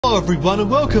Hello everyone and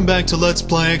welcome back to Let's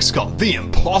Play XCOM, the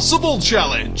Impossible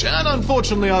Challenge! And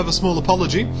unfortunately I have a small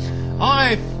apology.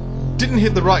 I didn't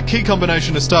hit the right key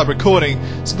combination to start recording,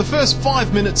 so the first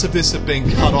 5 minutes of this have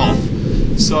been cut off.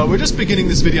 So we're just beginning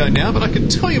this video now, but I can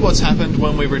tell you what's happened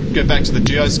when we get back to the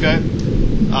geoscope.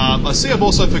 I see I've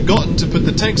also forgotten to put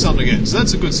the tanks on again, so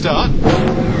that's a good start.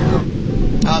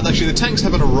 Actually the tanks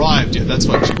haven't arrived yet, that's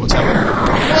what's happened.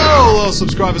 Whoa, loyal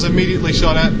subscribers immediately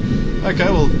shot at. Okay,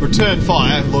 well, return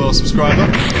fire, loyal subscriber.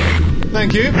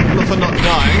 Thank you for not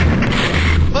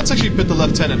dying. Let's actually put the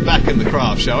lieutenant back in the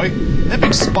craft, shall we?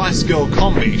 Epic Spice Girl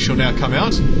combi shall now come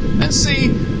out. And see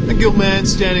the guild man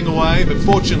standing away, but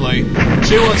fortunately,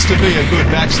 she wants to be a good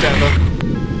backstabber.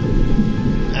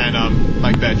 And,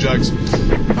 make bad jokes.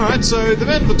 Alright, so the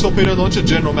man with the torpedo launcher,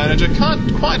 general manager,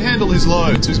 can't quite handle his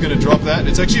loads. Who's going to drop that?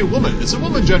 It's actually a woman. It's a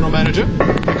woman general manager,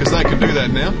 because they can do that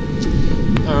now.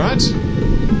 Alright.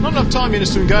 Not enough time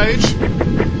units to engage.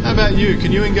 How about you?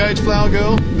 Can you engage, Flower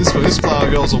Girl? This Flower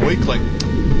Girl's a weakling.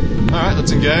 Alright,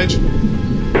 let's engage.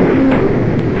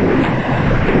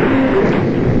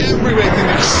 Everything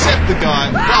except the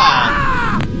guy.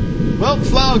 Wow. Well,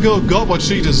 Flower Girl got what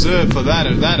she deserved for that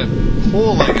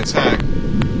appalling attack.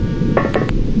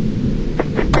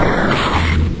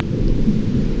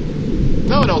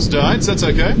 No one else died, so that's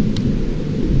okay.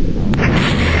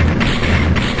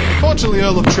 Fortunately,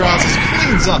 Earl of Trousers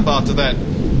cleans up after that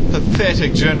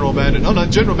pathetic general manager. Oh no,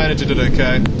 general manager did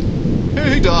okay.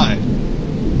 Who died?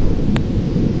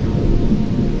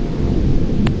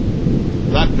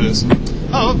 That person.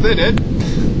 Oh, they're dead.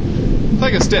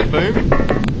 Take a step, Boom.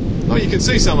 Oh, you can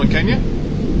see someone, can you?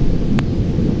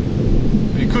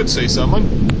 You could see someone.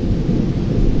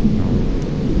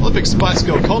 Olympic Spice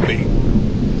Girl combi.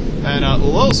 And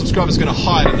loyal subscriber's going to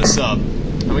hide in the sub.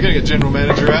 And we're going to get General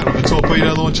Manager out with a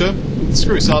torpedo launcher.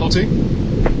 Screw subtlety.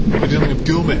 We're dealing with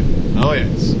Ghoulmen. Oh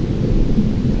yes.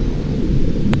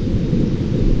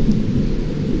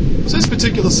 So this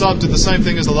particular sub did the same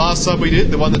thing as the last sub we did,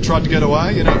 the one that tried to get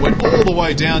away. You know, it went all the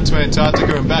way down to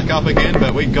Antarctica and back up again,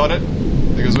 but we got it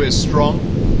because we're strong.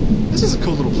 This is a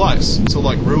cool little place. It's all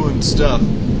like ruined stuff.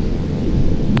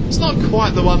 It's not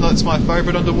quite the one that's my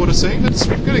favourite underwater scene, but it's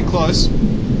getting close.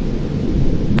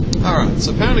 Alright,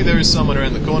 so apparently there is someone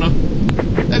around the corner.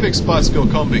 Epic Spice Girl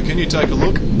combi, can you take a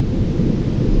look?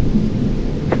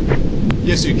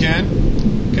 Yes you can.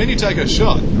 Can you take a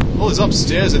shot? Oh, it's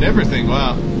upstairs and everything,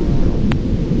 wow.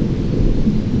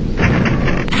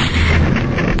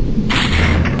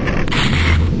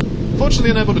 Fortunately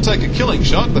unable to take a killing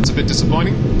shot, that's a bit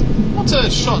disappointing. What's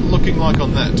a shot looking like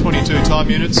on that? 22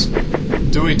 time units?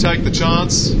 Do we take the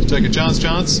chance? Take a chance?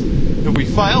 If we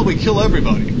fail, we kill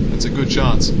everybody. That's a good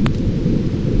chance.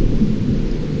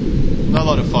 No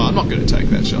line of fire. I'm not going to take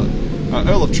that shot.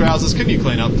 Earl of Trousers, can you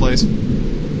clean up, please?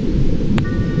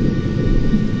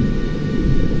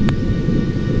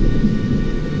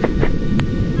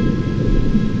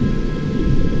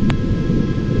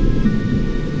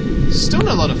 Still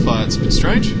no line of fire. It's a bit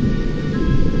strange.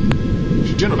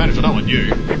 General Manager, I don't want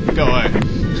you. Go away.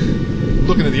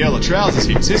 Looking at the Earl of Trousers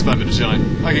here. It's his moment to shine.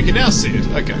 Okay, you can now see it.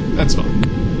 Okay, that's fine.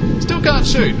 Still can't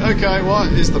shoot. Okay,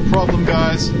 what is the problem,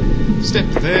 guys? Step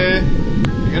there.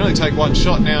 You can only take one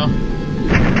shot now.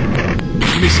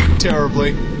 Missed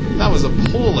terribly. That was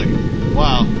appalling.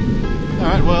 Wow.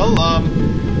 Alright, well,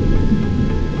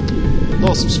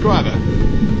 loyal subscriber,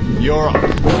 you're up.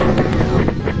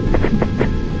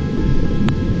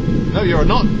 No, you're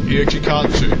not. You actually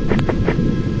can't shoot.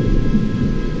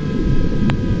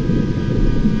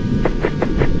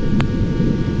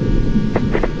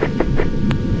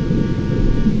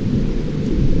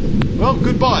 Well,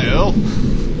 goodbye, Earl.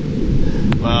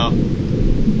 Wow.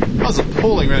 That was an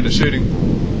appalling round of shooting.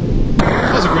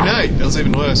 That was a grenade. That was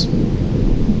even worse.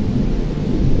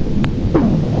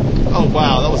 Oh,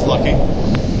 wow, that was lucky.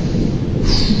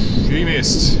 You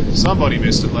missed. Somebody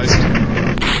missed, at least.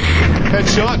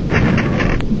 Headshot.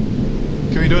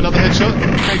 Can we do another headshot?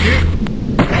 Thank you.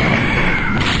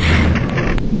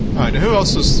 Alright, now who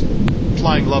else was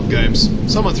playing love games?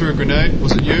 Someone threw a grenade.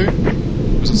 Was it you?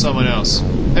 Was it someone else?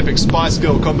 Epic Spice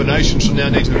Girl combination shall now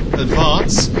need to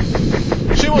advance.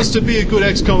 She wants to be a good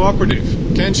XCOM operative.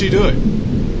 Can she do it?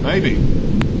 Maybe.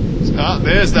 Ah,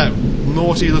 there's that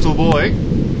naughty little boy.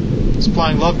 He's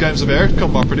playing love games of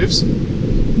XCOM operatives.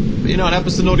 But you know what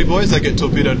happens to naughty boys? They get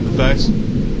torpedoed in the face.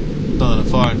 Not on a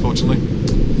fire, unfortunately.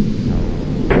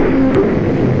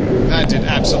 That did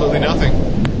absolutely nothing.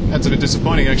 That's a bit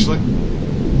disappointing, actually.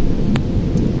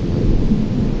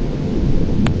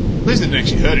 At least it didn't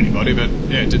actually hurt anybody, but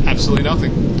yeah, it did absolutely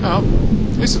nothing. Oh,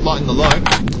 at least it lightened the load.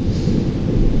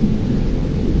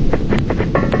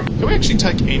 Can we actually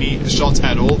actually take any shots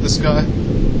at all at this guy?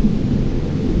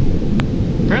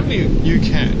 Apparently you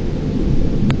can.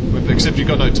 Except you've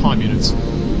got no time units.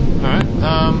 Alright,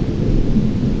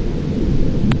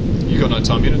 you got no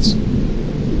time units.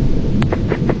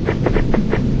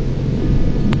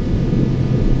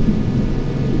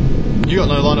 You got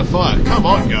no line of fire. Come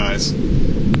on, guys.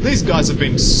 These guys have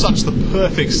been such the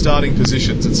perfect starting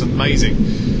positions. It's amazing.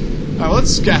 Alright,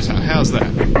 let's scatter. How's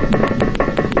that?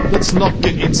 Let's not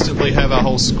get instantly have our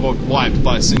whole squad wiped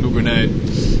by a single grenade.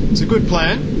 It's a good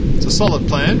plan. It's a solid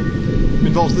plan. It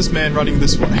involves this man running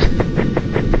this way.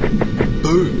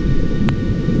 Boom.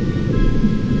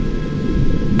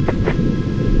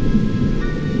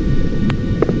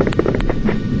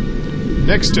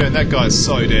 Next turn, that guy's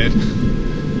so dead.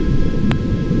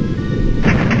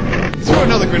 Throw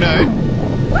another grenade,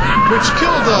 which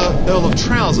killed Earl of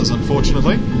Trousers,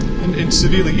 unfortunately, and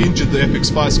severely injured the epic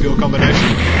Spice Girl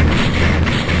combination.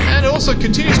 And it also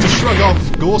continues to shrug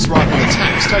off Gorse rifle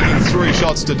attacks, taking 3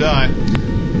 shots to die.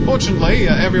 Fortunately,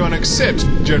 everyone except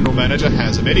General Manager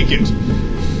has a medikit.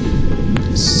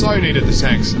 So needed the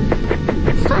tanks.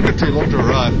 Frankly, too long to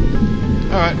arrive.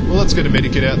 Alright, well, let's get a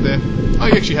medikit out there. Oh,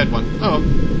 you actually had one. Oh well.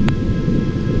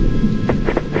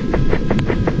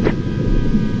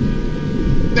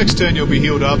 Next turn you'll be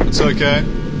healed up, it's okay.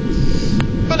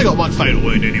 I've only got 1 fatal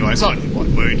wound anyway, it's only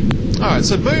 1 wound. Alright,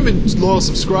 so Boom and Loyal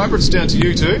Subscriber, it's down to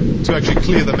you two to actually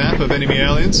clear the map of enemy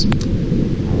aliens.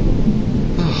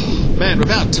 Oh, man,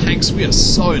 without tanks we are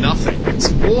so nothing.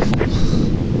 It's awful.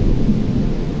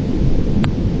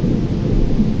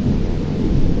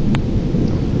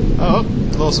 Oh,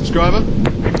 Loyal Subscriber.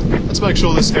 Let's make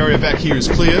sure this area back here is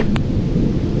clear.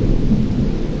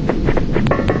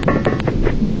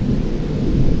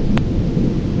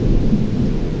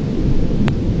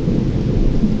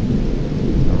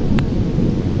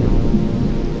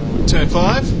 Turn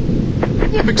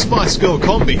 5. The Epic Spice Girl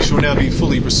combi shall now be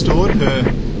fully restored. Her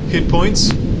hit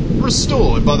points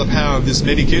restored by the power of this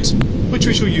medikit, which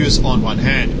we shall use on one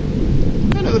hand.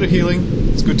 And a little healing.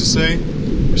 It's good to see.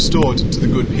 Restored to the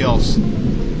good health.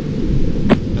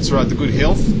 That's right, the good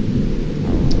health.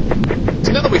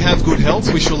 So now that we have good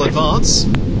health, we shall advance.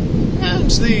 And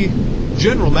the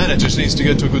General Manager just needs to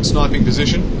get to a good sniping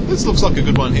position. This looks like a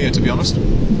good one here, to be honest.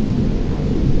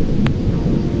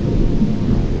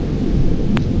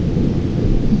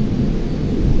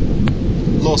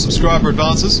 Loyal Subscriber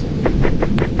advances.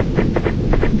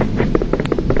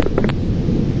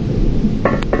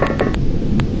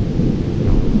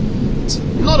 It's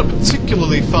not a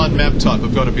particularly fun map type,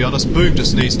 I've got to be honest. Boom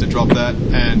just needs to drop that,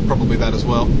 and probably that as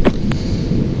well.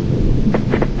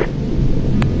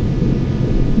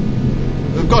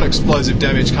 We've got explosive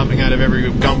damage coming out of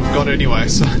every gun we've got anyway,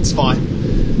 so it's fine.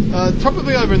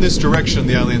 Probably over in this direction,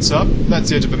 the alien sub. That's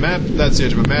the edge of a map, that's the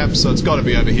edge of a map, so it's got to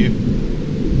be over here.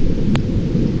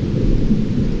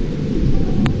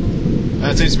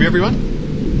 That seems to be everyone.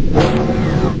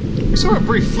 We saw a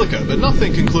brief flicker, but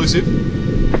nothing conclusive.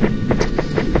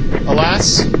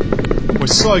 Alas, we're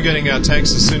so getting our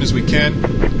tanks as soon as we can.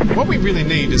 What we really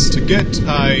need is to get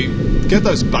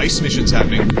those base missions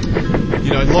happening.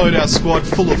 You know, load our squad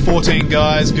full of 14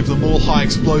 guys, give them all high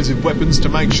explosive weapons to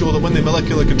make sure that when they're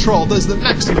molecular controlled, there's the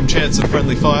maximum chance of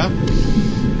friendly fire.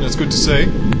 And it's good to see.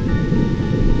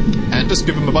 And just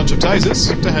give them a bunch of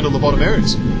tasers to handle the bottom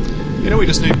areas. You know, we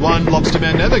just need 1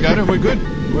 Lobsterman Navigator and we're good.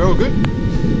 We're all good.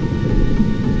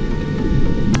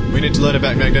 We need to learn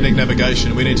about magnetic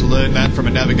navigation. We need to learn that from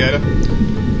a navigator of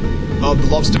the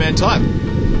Lobsterman type.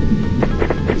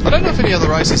 I don't know if any other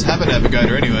races have a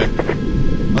navigator anyway.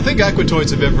 I think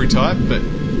Aquatoids have every type, but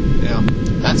yeah.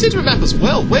 That's into a map as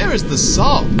well. Where is the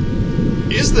sub?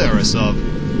 Is there a sub?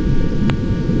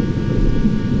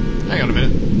 Hang on a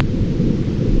minute.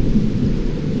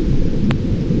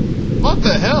 What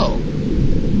the hell?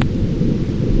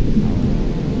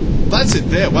 That's it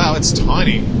there. Wow, it's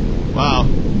tiny. Wow.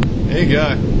 There you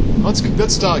go.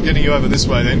 Let's start getting you over this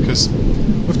way then, because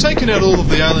we've taken out all of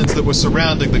the aliens that were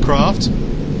surrounding the craft.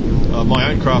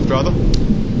 My own craft, rather.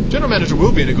 General Manager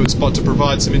will be in a good spot to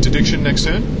provide some interdiction next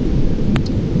turn.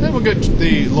 And we'll get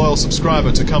the Loyal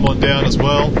Subscriber to come on down as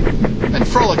well and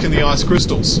frolic in the ice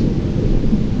crystals.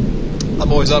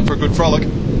 I'm always up for a good frolic.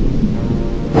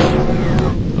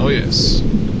 Oh yes.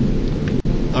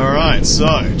 Alright, so,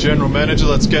 General Manager,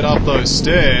 let's get up those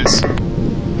stairs.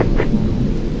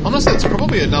 Honestly, it's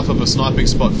probably enough of a sniping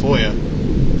spot for you.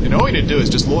 You know, all you need to do is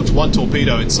just launch 1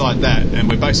 torpedo inside that, and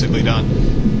we're basically done.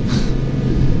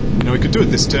 You know, we could do it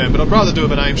this turn, but I'd rather do it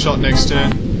with an aim shot next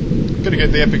turn. Gonna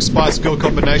get the Epic Spice Girl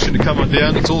combination to come on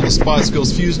down. It's all the Spice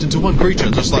Girls fused into one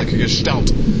creature, just like a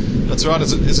Gestalt. That's right,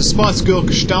 it's a Spice Girl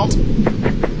Gestalt.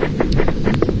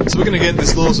 So we're going to get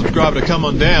this law subscriber to come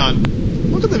on down.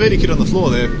 Look at the medikit on the floor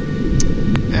there.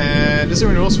 And is there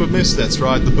anyone else we've missed? That's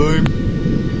right, the boom.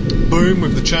 Boom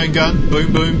with the chain gun.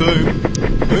 Boom, boom, boom.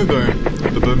 Boom, boom.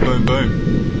 The boom, boom,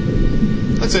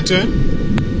 boom. That's their turn.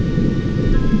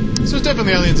 So there's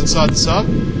definitely aliens inside the sub.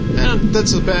 And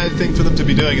that's a bad thing for them to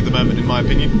be doing at the moment, in my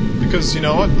opinion. Because, you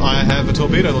know what? I have a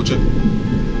torpedo launcher.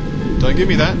 Don't give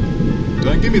me that.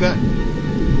 Don't give me that.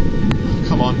 Oh,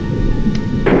 come on.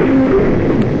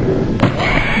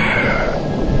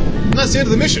 And that's the end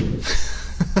of the mission.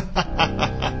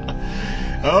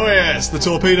 Oh yes, the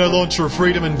torpedo launcher of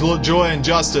freedom and joy and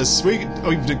justice. We've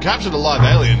captured a live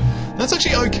alien. That's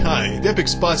actually okay. The Epic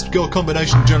Spice Girl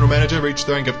Combination General Manager reached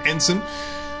the rank of Ensign.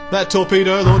 That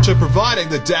torpedo launcher providing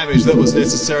the damage that was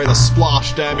necessary, the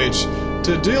splash damage,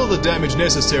 to deal the damage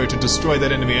necessary to destroy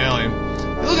that enemy alien.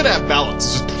 Look at our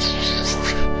balance.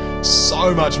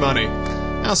 So much money.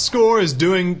 Our score is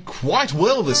doing quite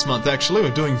well this month, actually.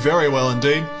 We're doing very well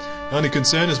indeed. The only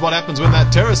concern is what happens when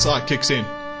that terrorite kicks in.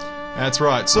 That's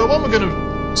right. So what we're going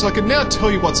to... So I can now tell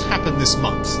you what's happened this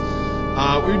month.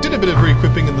 We did a bit of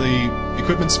re-equipping in the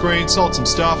equipment screen, sold some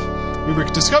stuff. We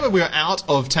discovered we are out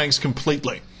of tanks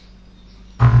completely.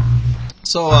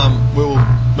 So we'll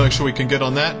make sure we can get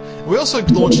on that. We also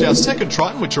launched our second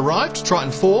Triton, which arrived,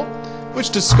 Triton 4,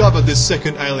 which discovered this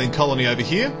second alien colony over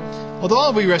here. Although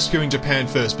I'll be rescuing Japan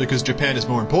first, because Japan is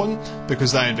more important,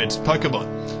 because they invented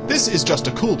Pokemon. This is just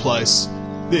a cool place.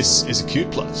 This is a cute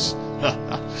place.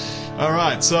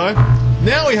 Alright, so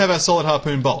now we have our solid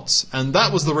harpoon bolts, and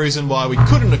that was the reason why we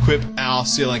couldn't equip our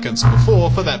sea anchors before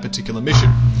for that particular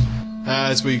mission.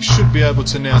 As we should be able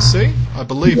to now see, I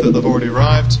believe that they've already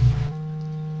arrived.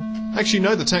 Actually,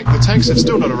 no, the tanks have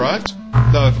still not arrived.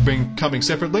 They've been coming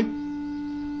separately.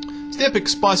 So the Epic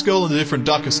Spice Girl and the different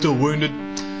duck are still wounded.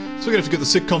 So we're going to have to get the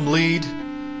sitcom lead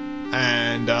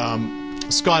and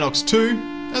Skynox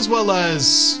 2, as well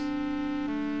as...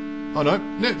 Oh no,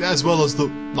 as well as the...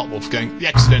 not Wolfgang, the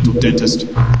accidental dentist.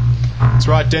 That's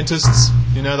right, dentists.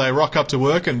 You know, they rock up to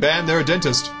work and bam, they're a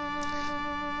dentist.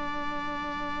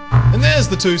 And there's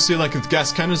the two sea length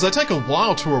gas cannons. They take a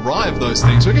while to arrive, those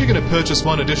things. We're going to purchase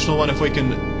one additional one if we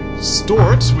can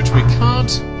store it, which we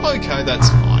can't. Okay, that's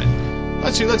fine.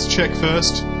 Actually, let's check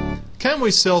first. Can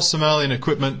we sell some alien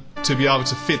equipment to be able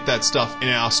to fit that stuff in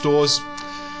our stores?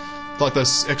 Like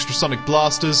those extra sonic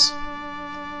blasters.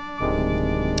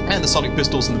 And the sonic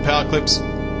pistols and the power clips.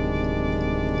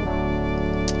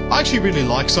 I actually really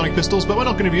like sonic pistols, but we're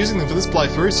not going to be using them for this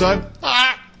playthrough, so...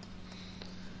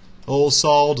 All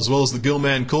sold, as well as the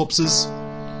Gillman corpses.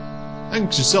 And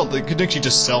they could actually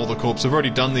just sell the corpse. We've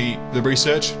already done the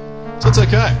research, so it's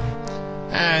okay.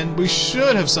 And we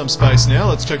should have some space now.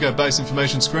 Let's check our base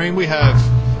information screen. We have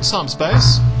some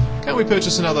space. Can we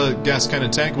purchase another gas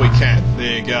cannon tank? We can.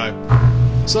 There you go.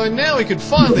 So now we can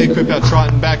finally equip our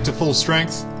Triton back to full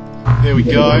strength. There we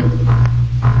go.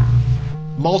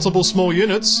 Multiple small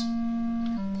units.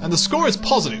 And the score is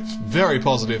positive. Very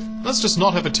positive. Let's just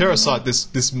not have a terrorite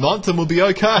this month and we'll be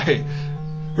okay.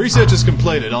 Research is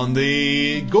completed on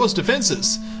the Gorse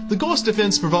defences. The Gorse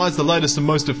defence provides the latest and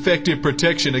most effective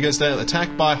protection against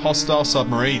attack by hostile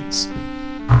submarines.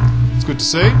 It's good to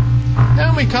see.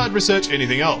 And we can't research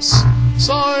anything else.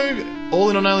 So, all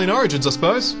in on Alien Origins, I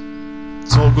suppose.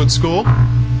 It's all good score.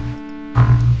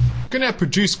 We can now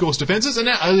produce Gorse defences, and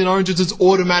now Alien Origins is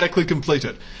automatically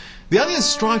completed. The aliens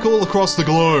strike all across the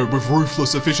globe with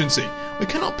ruthless efficiency. We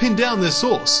cannot pin down their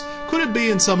source. Could it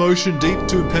be in some ocean deep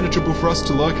too impenetrable for us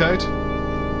to locate?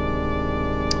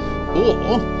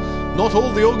 Or, not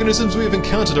all the organisms we have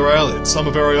encountered are aliens. Some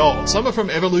are very old. Some are from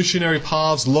evolutionary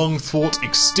paths long thought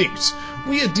extinct.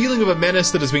 We are dealing with a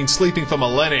menace that has been sleeping for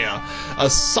millennia. A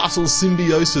subtle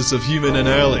symbiosis of human and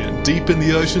alien. Deep in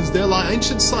the oceans there lie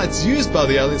ancient sites used by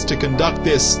the aliens to contact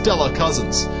their stellar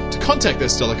cousins.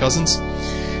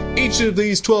 Each of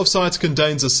these 12 sites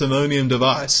contains a Simonium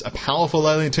device, a powerful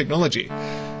alien technology.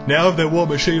 Now with their war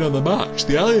machine on the march,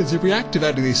 the aliens are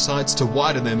reactivating these sites to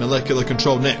widen their molecular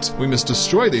control net. We must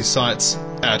destroy these sites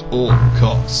at all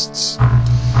costs.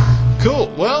 Cool,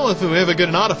 well, if we ever get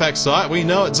an artifact site, we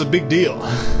know it's a big deal.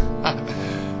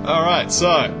 Alright,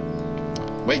 so,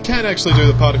 we can actually do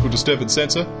the particle disturbance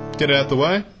sensor, get it out the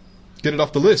way, get it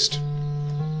off the list.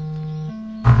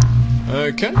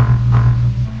 Okay.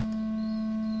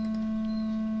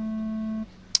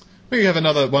 We have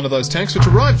another one of those tanks, which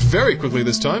arrived very quickly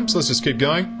this time, so let's just keep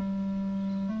going.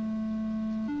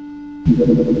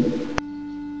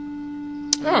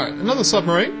 Alright, another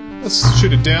submarine. Let's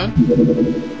shoot it down.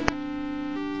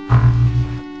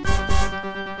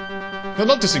 Now,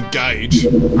 not disengage. I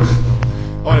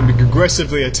want him to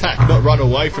aggressively attack, not run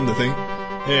away from the thing.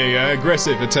 There you go,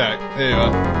 aggressive attack. There you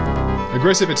are.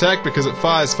 Aggressive attack because it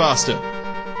fires faster.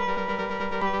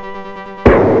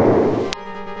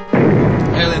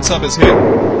 Alien sub is hit.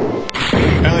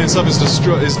 Alien sub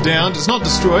is down. It's not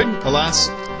destroyed, alas.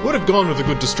 Would have gone with a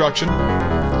good destruction.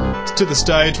 It's to the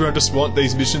stage where I just want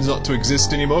these missions not to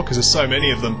exist anymore because there's so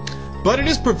many of them. But it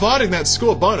is providing that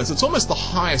score bonus. It's almost the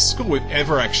highest score we've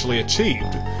ever actually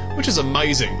achieved, which is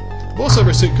amazing. I've also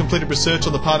completed research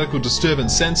on the particle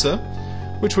disturbance sensor,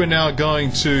 which we're now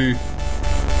going to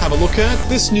have a look at.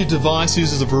 This new device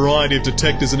uses a variety of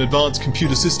detectors and advanced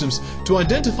computer systems to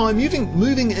identify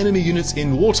moving enemy units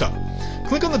in water.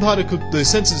 Click on the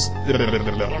sensors.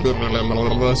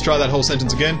 Let's try that whole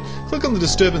sentence again. Click on the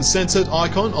disturbance sensor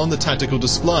icon on the tactical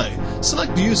display.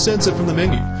 Select View Sensor from the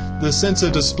menu. The sensor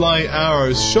display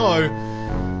arrows show.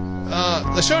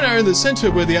 They show an arrow in the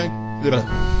center where the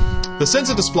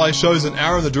sensor display shows an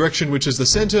arrow in the direction which is the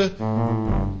center.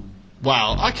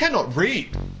 Wow, I cannot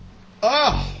read.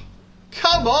 Oh,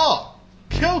 come on!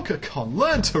 Kilkacon,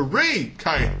 learn to read!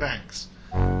 Okay, thanks.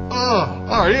 Oh,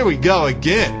 alright, here we go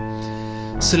again.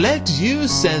 Select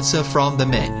Use Sensor from the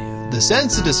menu. The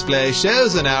sensor display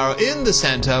shows an arrow in the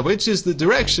center, which is the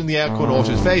direction the Aquanaut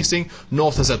is facing.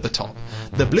 North is at the top.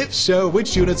 The blips show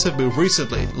which units have moved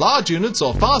recently. Large units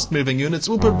or fast-moving units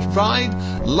will provide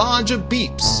larger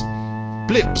beeps.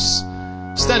 Blips.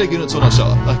 Static units will not show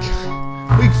up. Okay.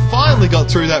 We finally got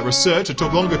through that research. It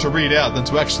took longer to read out than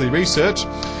to actually research.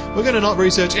 We're going to not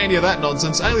research any of that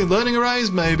nonsense. Alien learning arrays,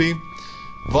 maybe.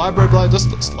 Vibroblade,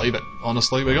 let's leave it,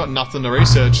 honestly. We got nothing to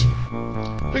research.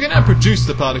 We can now produce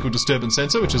the particle disturbance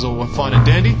sensor, which is all fine and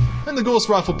dandy, and the Gauss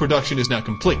rifle production is now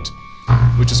complete,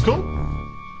 which is cool.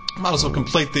 Might as well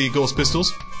complete the Gauss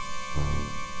pistols.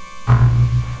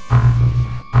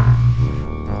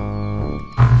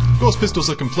 Gauss pistols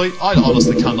are complete. I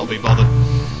honestly cannot be bothered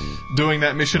doing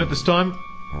that mission at this time.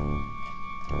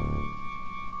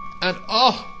 And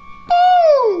oh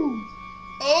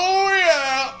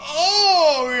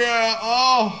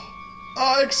yeah,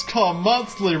 XCOM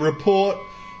monthly report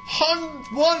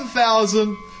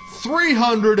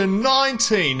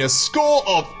 1,319, a score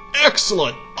of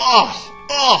excellent.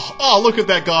 Look at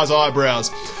that guy's eyebrows.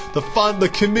 The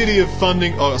committee of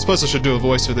funding. Oh, I suppose I should do a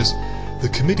voice for this. The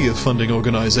Committee of Funding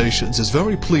Organizations is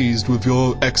very pleased with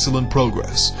your excellent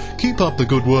progress. Keep up the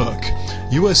good work.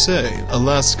 USA,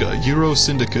 Alaska, Euro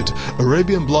Syndicate,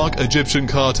 Arabian Bloc, Egyptian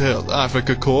Cartel,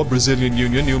 Africa Corps, Brazilian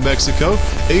Union, New Mexico,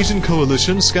 Asian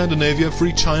Coalition, Scandinavia,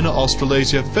 Free China,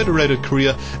 Australasia, Federated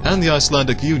Korea, and the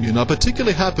Icelandic Union are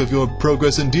particularly happy with your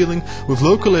progress in dealing with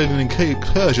local alien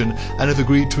incursion and have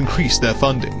agreed to increase their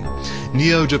funding.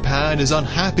 Neo-Japan is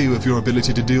unhappy with your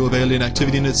ability to deal with alien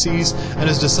activity in its seas and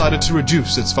has decided to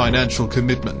reduce its financial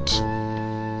commitment.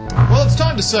 Well, it's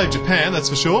time to save Japan, that's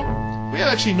for sure. We have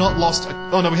actually not lost...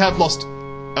 Oh no, we have lost...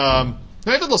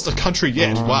 we haven't lost a country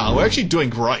yet. Wow, we're actually doing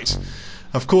great.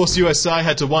 Of course, USA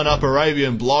had to one-up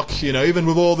Arabian Bloc. You know, even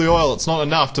with all the oil, it's not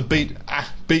enough to beat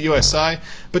USA.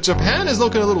 But Japan is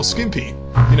looking a little skimpy.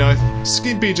 You know,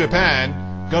 skimpy Japan.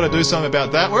 Got to do something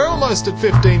about that. We're almost at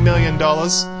 $15 million.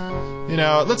 You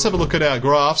know, let's have a look at our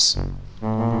graphs.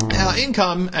 Our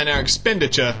income and our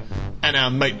expenditure and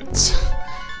our maintenance.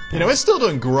 You know, we're still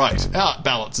doing great. Our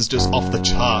balance is just off the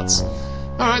charts.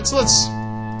 Alright, so let's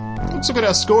look at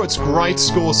our score. It's great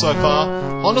score so far.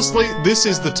 Honestly, this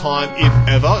is the time, if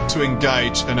ever, to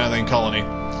engage an alien colony.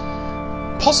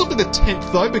 Possibly the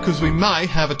 10th, though, because we may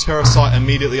have a terrasite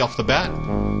immediately off the bat,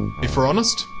 if we're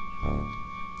honest.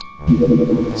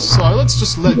 So let's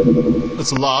just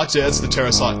that's large, yeah, it's the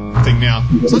terrasite thing now.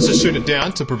 So let's just shoot it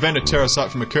down to prevent a terrasite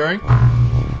from occurring.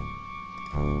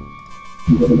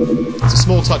 It's a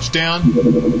small touch down.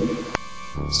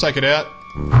 Let's take it out.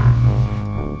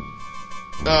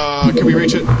 Can we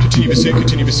reach it? Continue pursuit,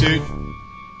 continue pursuit.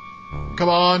 Come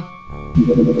on.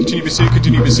 Continue pursuit,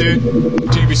 continue pursuit.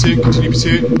 Continue pursuit, continue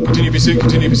pursuit. Continue pursuit,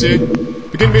 continue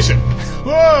pursuit. Begin mission.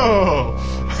 Whoa!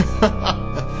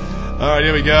 Alright,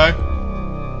 here we go.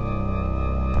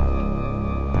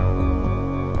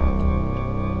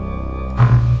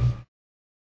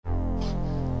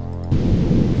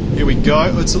 Here we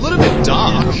go. It's a little bit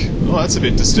dark. Oh, that's a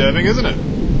bit disturbing, isn't it?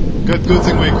 Good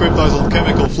thing we equipped those little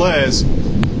chemical flares.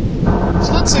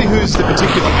 So let's see who's the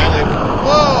particular alien.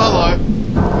 Whoa, hello.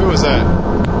 Who was that?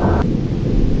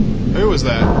 Who was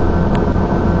that?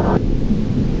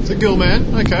 It's a gill man.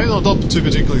 Okay, not too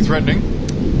particularly threatening.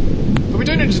 But we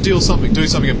do need to do something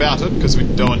about it, because we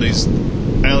don't want these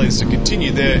aliens to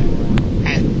continue their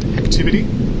activity.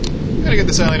 I'm gonna get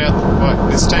this alien out,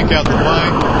 this tank out of the way.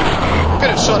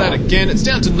 Get it shot at again. It's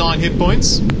down to 9 hit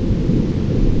points.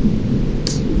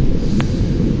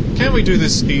 Can we do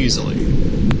this easily?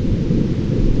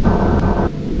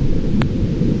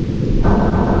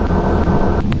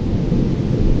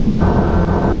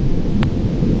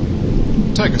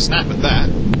 snap at that.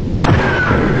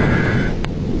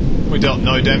 We dealt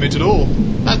no damage at all.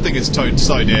 That thing is so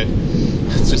dead.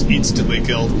 It's just instantly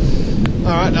killed.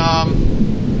 Alright, I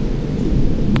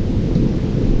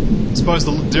suppose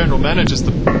the general manager's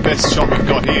the best shot we've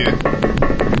got here.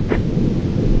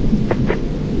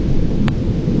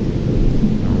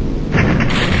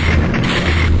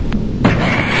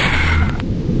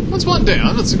 That's one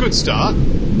down, that's a good start.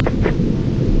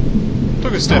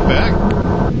 Took a step back,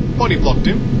 body blocked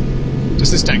him.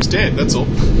 Just this tank's dead, that's all.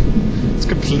 It's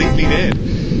completely dead.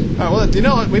 Alright, well, you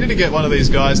know what? We need to get one of these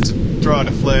guys to throw out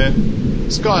a flare.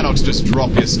 Skynox, just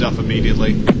drop your stuff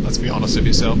immediately. Let's be honest with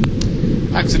yourself.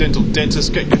 Accidental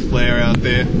Dentist, get your flare out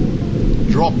there.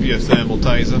 Drop your thermal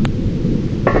taser.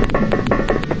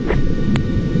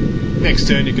 Next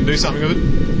turn you can do something with it.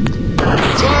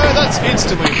 So, that's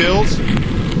instantly killed.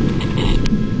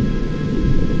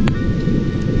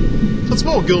 That's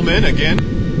more Gillmen again.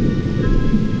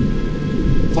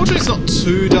 Fortunately it's not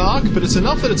too dark, but it's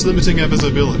enough that it's limiting our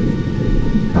visibility.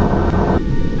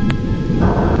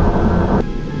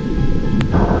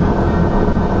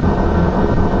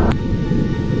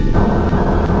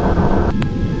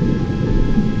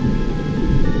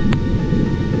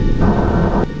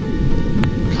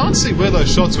 Can't see where those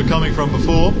shots were coming from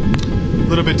before. A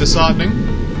little bit disheartening.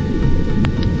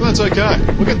 But that's okay.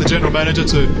 We'll get the general manager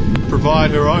to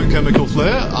provide her own chemical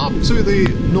flare up to the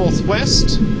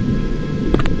northwest.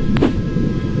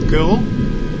 Cool.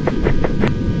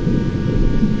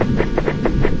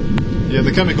 Yeah,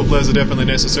 the chemical flares are definitely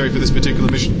necessary for this particular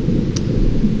mission.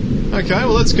 Okay,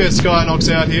 well let's get Skynox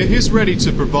out here. He's ready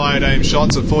to provide aim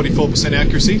shots at 44%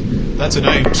 accuracy. That's an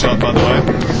aim shot, by the way.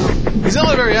 He's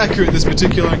not very accurate in this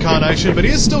particular incarnation, but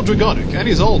he is still Dragonic, and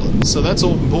he's older, so that's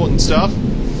all important stuff.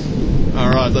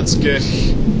 Alright, let's get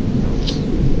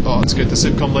the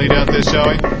sitcom lead out there, shall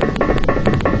we?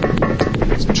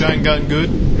 Is chain gun good?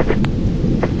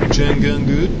 Chain gun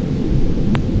good?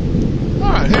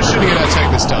 Alright, who's shooting at our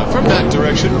tank this time? From that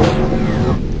direction.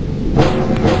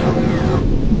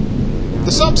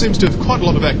 The sub seems to have quite a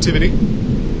lot of activity.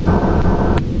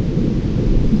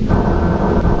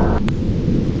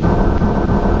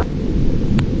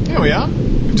 Here we are.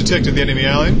 We've detected the enemy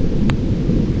alien.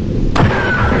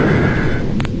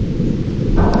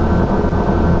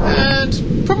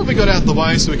 Probably got out of the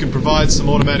way so we can provide some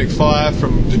automatic fire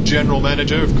from the general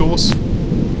manager, of course.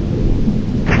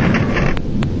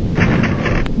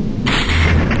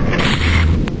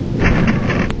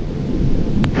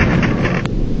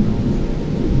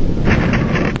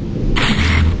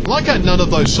 I like how none of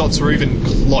those shots were even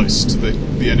close to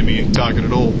the enemy target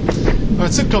at all.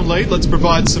 Alright, sitcom lead, let's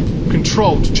provide some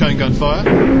controlled chain gun fire.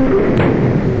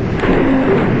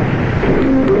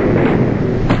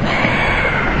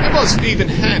 Was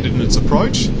even-handed in its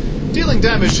approach, dealing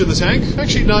damage to the tank.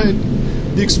 Actually, no,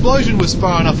 the explosion was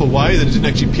far enough away that it didn't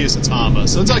actually pierce its armour,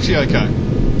 so it's actually okay.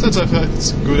 So it's a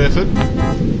good effort.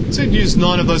 So it used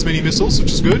 9 of those mini-missiles,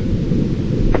 which is good.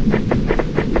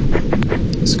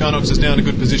 Skynox is now in a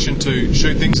good position to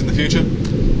shoot things in the future.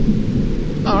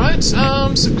 Alright,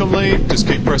 sitcom lead, just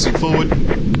keep pressing forward.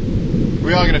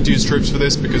 We are going to have to use troops for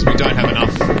this because we don't have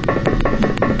enough.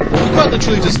 We quite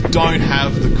literally just don't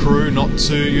have the crew not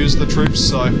to use the troops,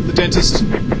 so the Dentist...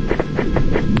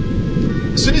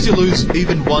 As soon as you lose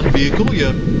even one vehicle,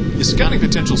 your scouting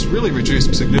potential's really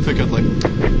reduced significantly.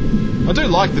 I do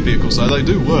like the vehicles though, they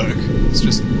do work. It's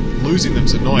just losing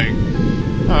them's annoying.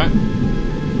 Alright.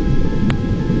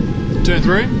 Turn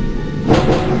 3.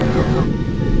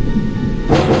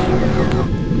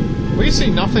 We see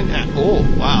nothing at all.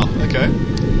 Wow, okay.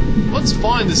 Let's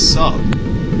find this sub.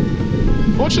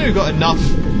 Fortunately we've got enough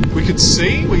we can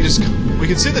see, we can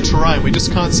see the terrain, we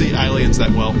just can't see aliens that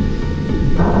well.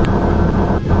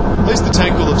 At least the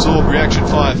tank will absorb reaction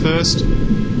fire first.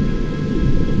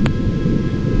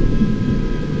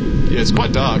 Yeah, it's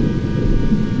quite dark.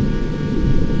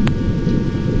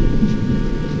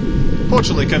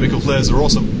 Fortunately, chemical flares are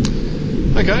awesome.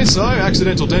 Okay, so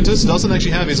Accidental Dentist doesn't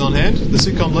actually have his on hand. The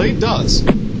sitcom lead does.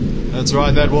 That's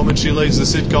right, that woman, she leads the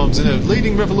sitcoms in a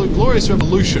leading glorious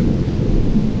revolution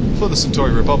for the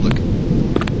Centauri Republic.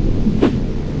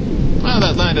 Ah,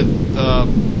 that landed,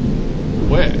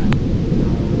 where?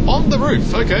 On the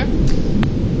roof, okay.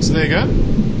 So there you go.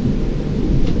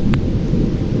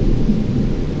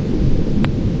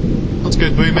 Let's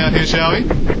get boom out here, shall we?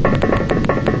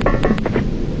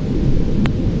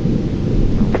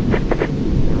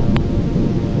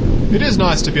 It is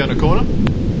nice to be on a corner.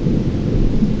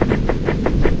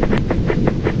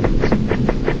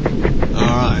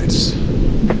 Alright.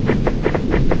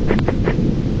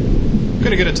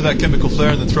 Gonna get it to that chemical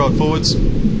flare and then throw it forwards.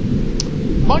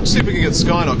 Might see if we can get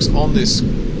Skynox on this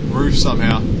roof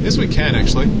somehow. Yes, we can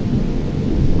actually.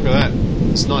 Look at that.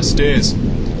 It's nice stairs.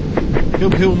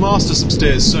 He'll master some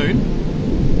stairs soon.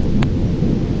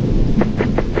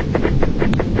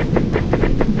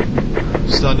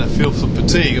 Starting to feel some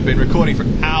fatigue. I've been recording for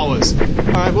hours.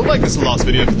 Alright, we'll make this the last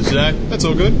video for today. That's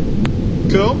all good.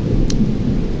 Cool.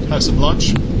 Have some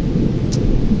lunch.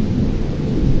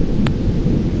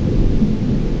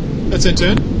 Let's end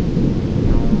turn.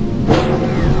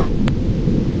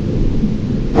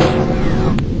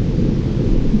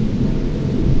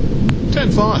 Turn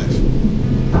 5.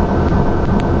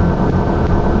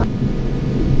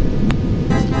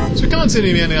 So we can't see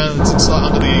any aliens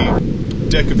inside under the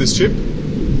deck of this ship.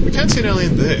 We can see an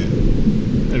alien there.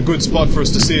 And a good spot for us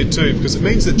to see it too, because it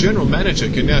means that General Manager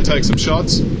can now take some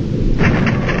shots. It's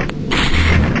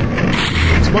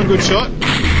one good shot.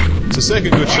 It's a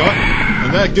second good shot.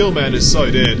 And that Gillman is so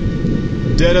dead.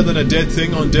 Deader than a dead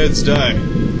thing on Dead's Day.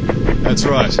 That's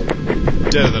right.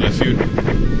 Deader than a funeral.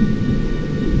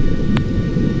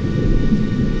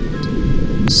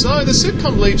 So the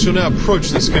sitcom lead shall now approach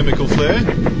this chemical flare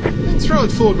and throw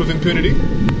it forward with impunity.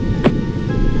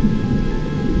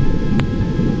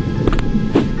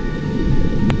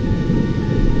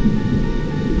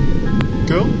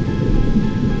 Cool.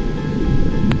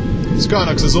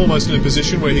 Skynox is almost in a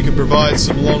position where he can provide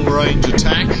some long-range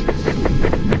attack.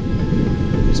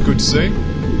 It's good to see.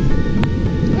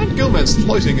 And Gillman's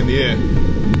floating in the air.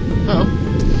 Oh,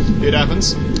 it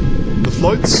happens. The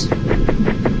floats.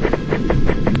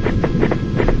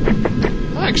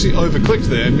 I actually overclicked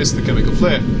there and missed the chemical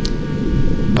flare.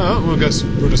 Oh, we'll just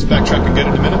backtrack and get it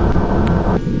in a minute.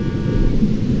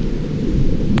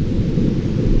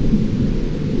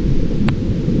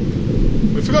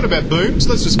 We forgot about Boom, so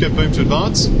let's just get Boom to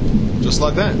advance. Just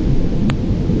like that.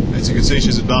 As you can see,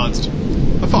 she's advanced.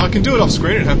 I can do it off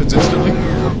screen, it happens instantly.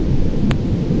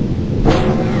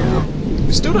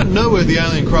 We still don't know where the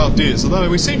alien craft is, although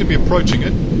we seem to be approaching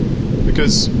it,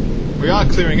 because we are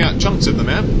clearing out chunks of the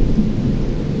map.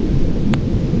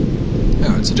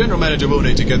 Alright, so General Manager will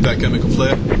need to get that chemical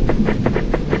flare.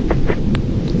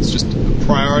 It's just a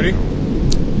priority.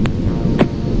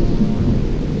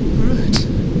 Alright.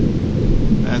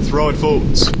 And throw it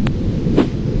forwards.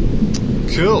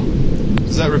 Cool.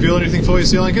 Does that reveal anything for you,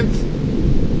 Sealankinth?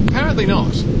 Apparently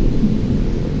not.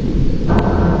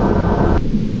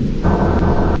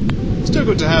 Still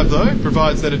good to have though,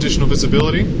 provides that additional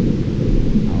visibility.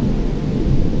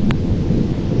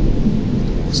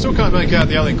 Still can't make out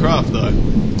the alien craft though.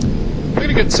 We're going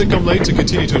to get Sitcom Lead to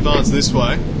continue to advance this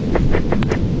way.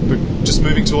 We're just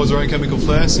moving towards our own chemical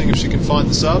flare, seeing if she can find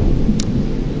the sub.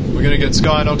 We're going to get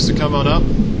Skynox to come on up.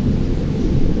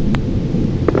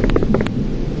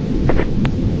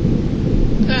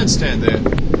 And stand there.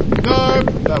 No,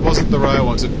 that wasn't the way I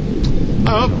wanted.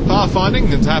 Oh,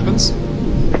 pathfinding, it happens.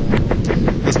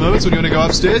 There's moments when you want to go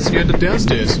upstairs and you end up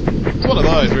downstairs. It's one of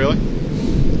those, really.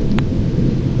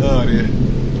 Oh dear.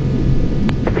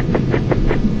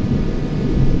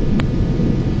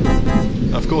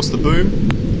 Of course, the Boom.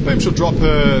 She'll drop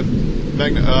her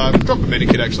drop a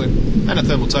medikit actually, and a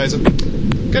thermal taser.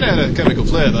 Get out a chemical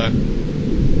flare though.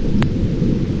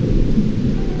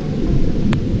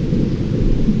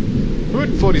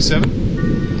 Route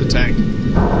 47, the tank.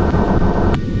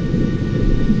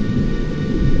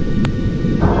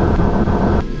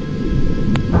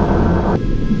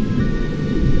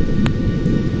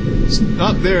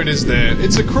 Oh, there it is there.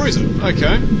 It's a cruiser.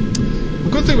 Okay. The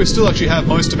good thing we still actually have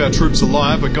most of our troops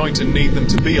alive. We're going to need them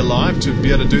to be alive to be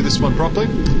able to do this one properly.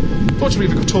 Fortunately,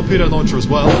 we've got a torpedo launcher as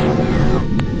well.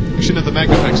 Actually, no, the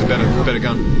Magnapac's a better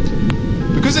gun.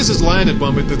 Because this is landed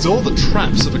one with all the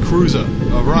traps of a cruiser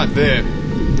right there.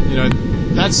 You know,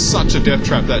 that's such a death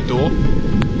trap, that door.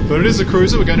 But it is a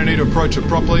cruiser. We're going to need to approach it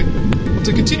properly.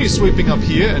 To continue sweeping up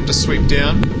here and just sweep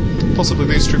down. Possibly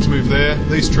these troops move there.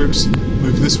 These troops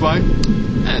move this way.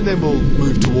 And then we'll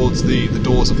move towards the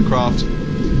doors of the craft.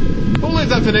 We'll leave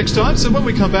that for next time, so when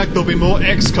we come back there'll be more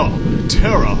XCOM,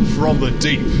 Terror from the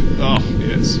Deep. Oh,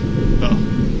 yes. Oh.